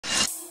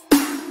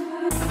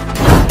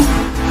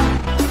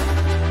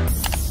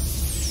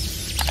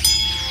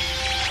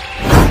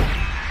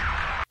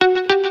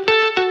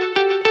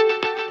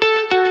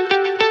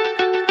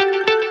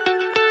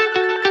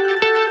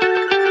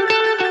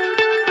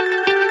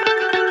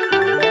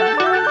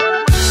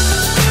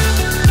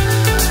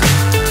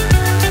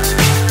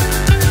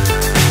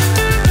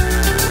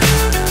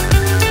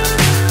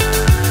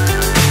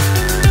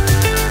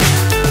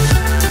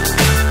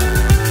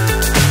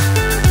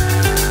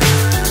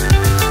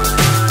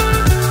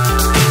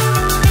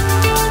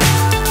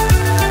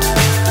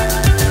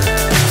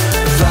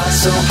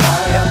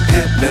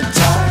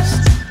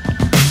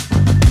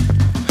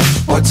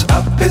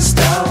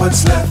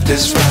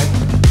is right.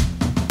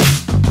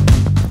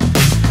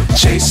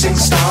 Chasing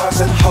stars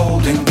and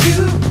holding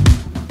you.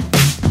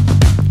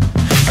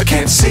 I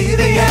can't see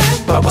the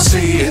end, but we'll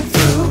see it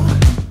through.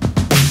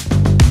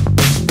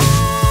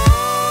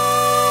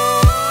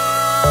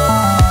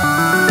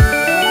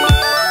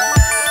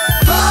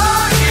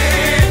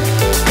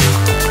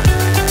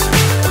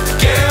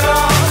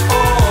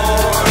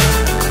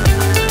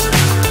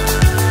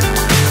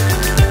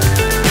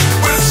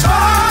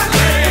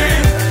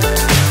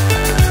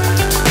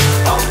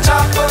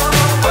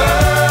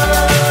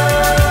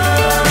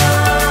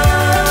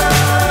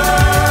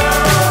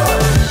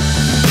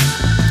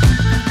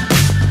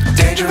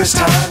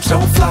 Times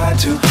don't fly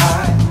too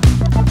high.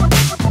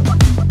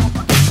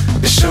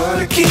 Be sure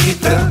to keep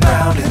the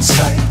ground in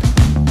sight.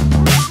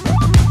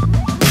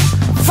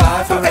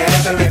 Fly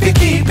forever if you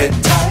keep it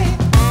tight.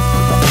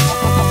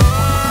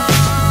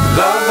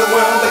 Love the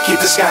world but keep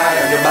the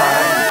sky on your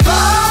mind.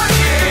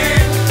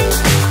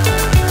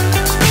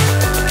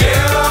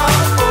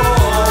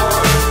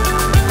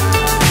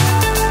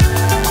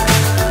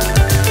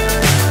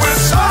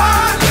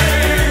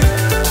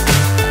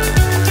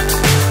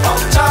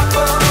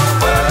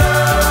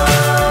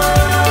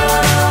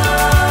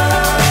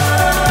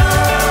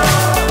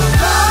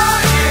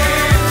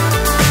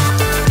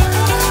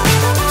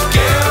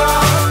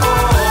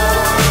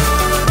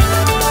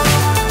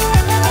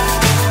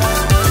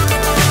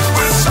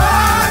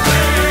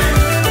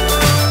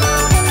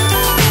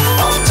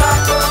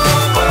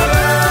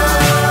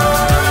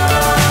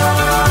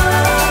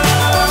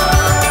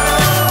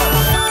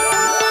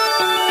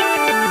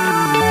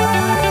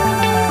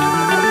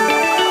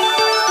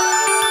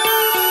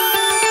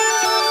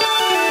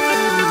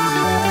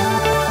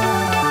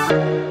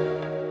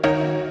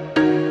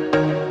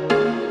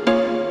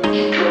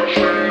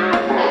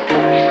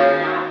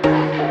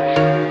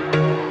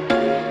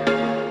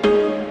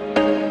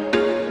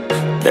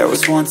 There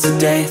was once a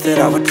day that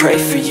I would pray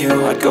for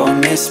you. I'd go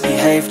and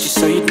misbehave just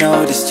so you'd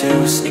notice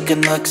too.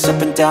 Sneaking looks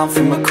up and down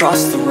from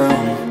across the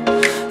room.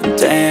 And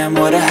damn,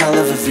 what a hell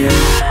of a view.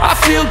 I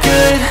feel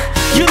good,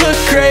 you look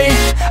great,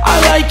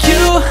 I like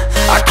you,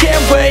 I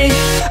can't wait.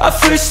 A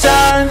first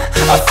time,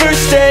 a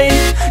first date.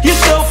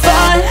 You're so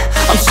fine,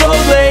 I'm so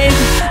late.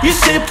 You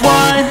sip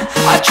wine,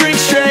 I drink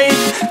straight.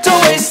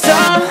 Don't waste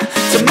time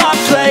to my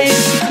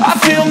place. I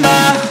feel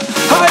my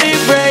heart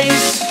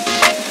erase.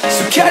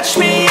 So catch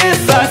me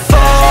if I fall.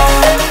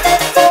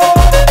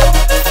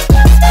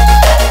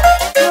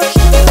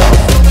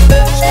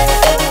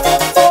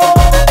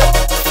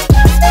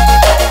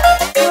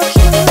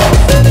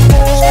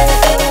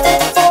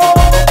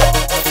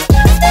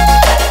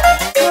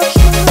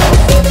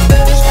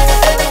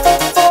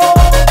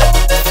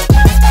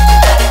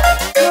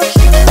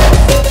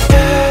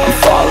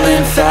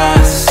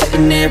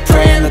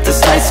 Praying that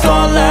this night's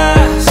gonna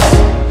last.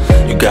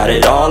 You got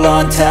it all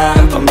on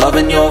tap. I'm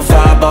loving your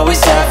vibe,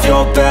 always have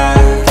your back.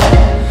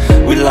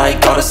 We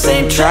like all the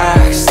same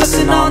tracks.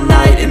 Listen all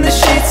night in the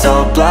sheets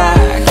all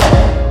black.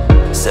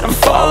 Said I'm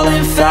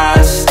falling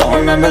fast. Don't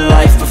remember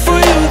life before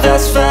you,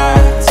 that's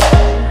fact.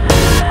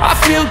 I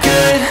feel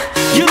good,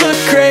 you look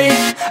great,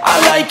 I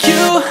like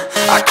you,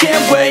 I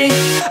can't wait.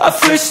 A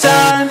first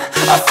time,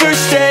 a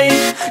first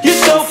date.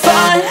 You're so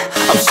fine,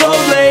 I'm so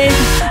late.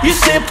 You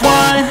sip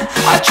wine,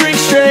 I drink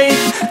straight.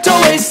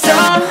 Don't waste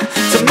time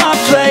to my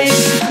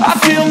place. I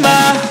feel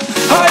my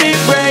heart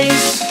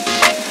erase.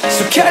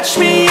 So catch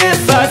me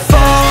if I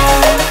fall.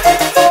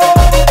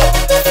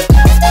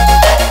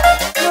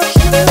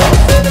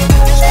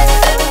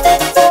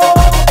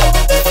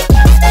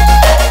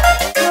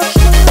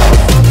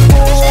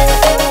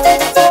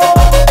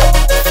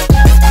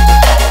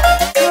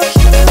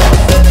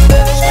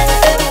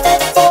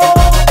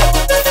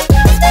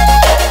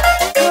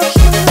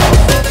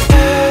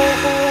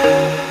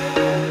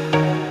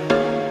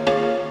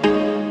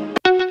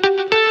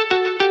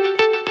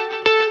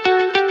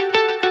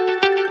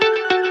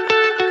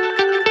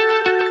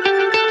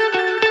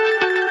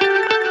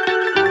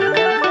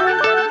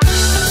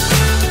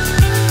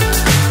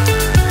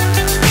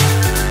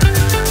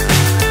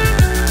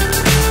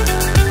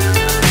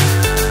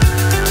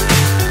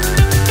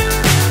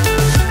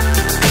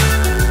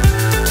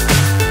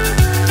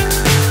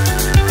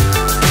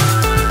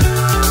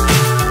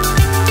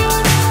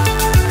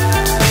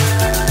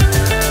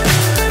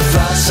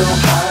 So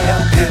high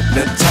I'm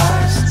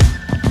hypnotized.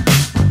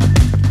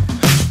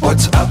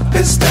 What's up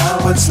is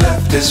down, what's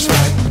left is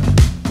right.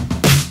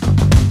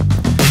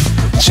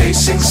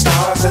 Chasing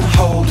stars and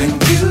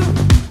holding you.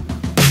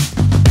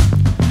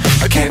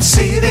 I can't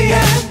see the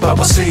end, but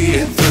we'll see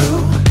it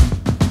through.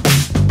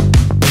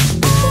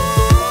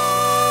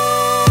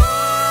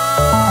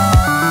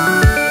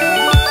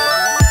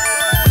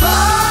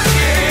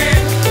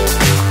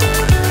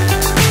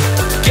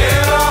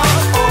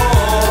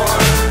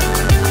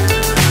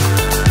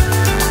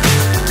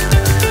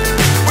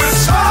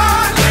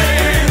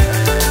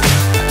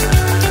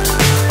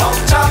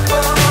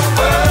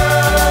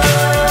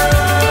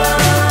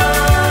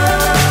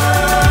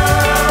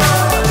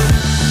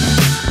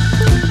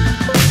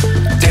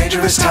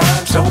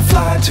 Times don't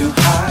fly too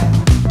high.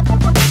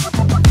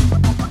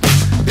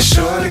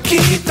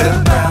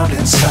 ground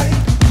in sight.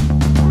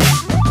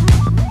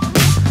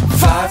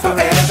 Fly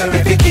forever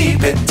if you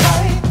keep it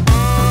tight.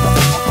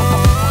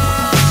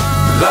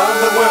 Love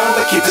the world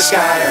but keep the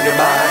sky on your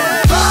mind.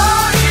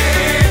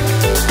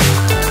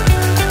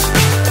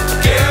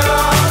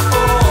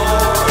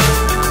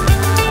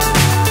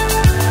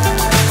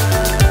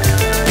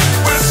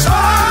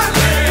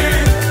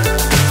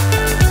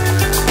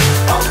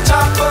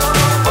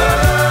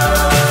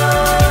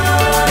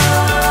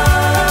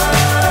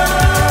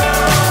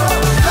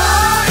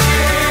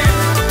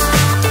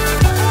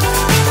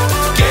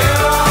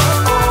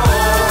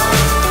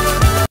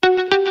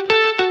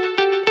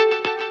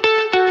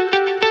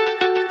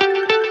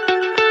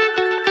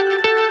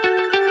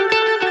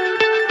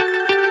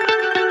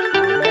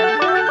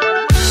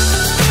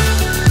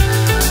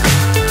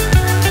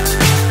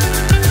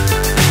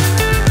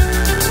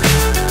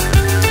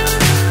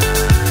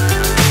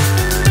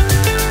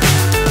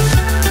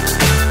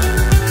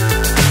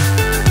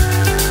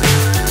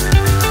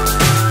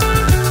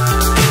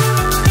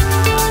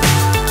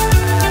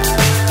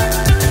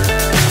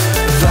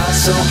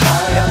 So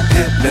high I'm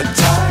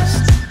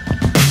hypnotized.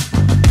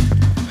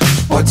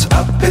 What's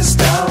up is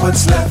down,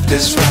 what's left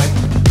is right.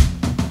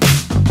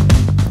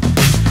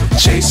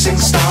 Chasing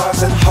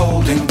stars and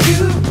holding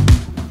you.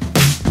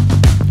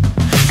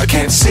 I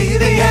can't see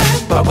the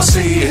end, but we'll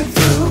see it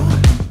through.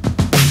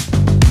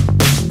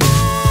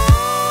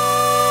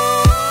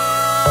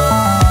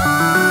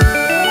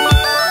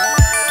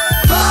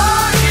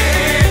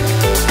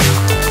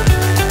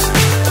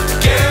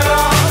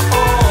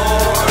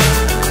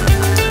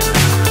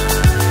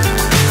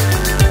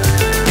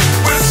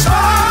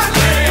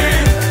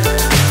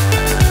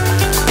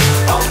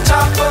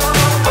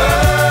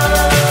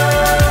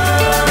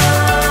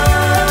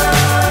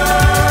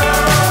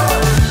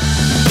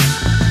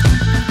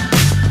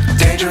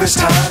 Dangerous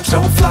times,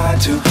 don't fly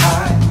too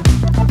high.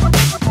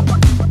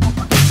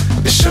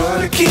 Be sure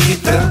to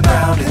keep the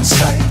ground in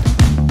sight.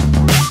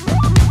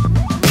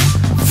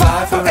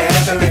 Fly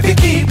forever if you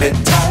keep it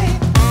tight.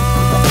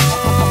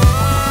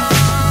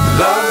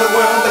 Love the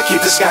world but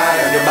keep the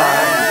sky on your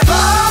mind.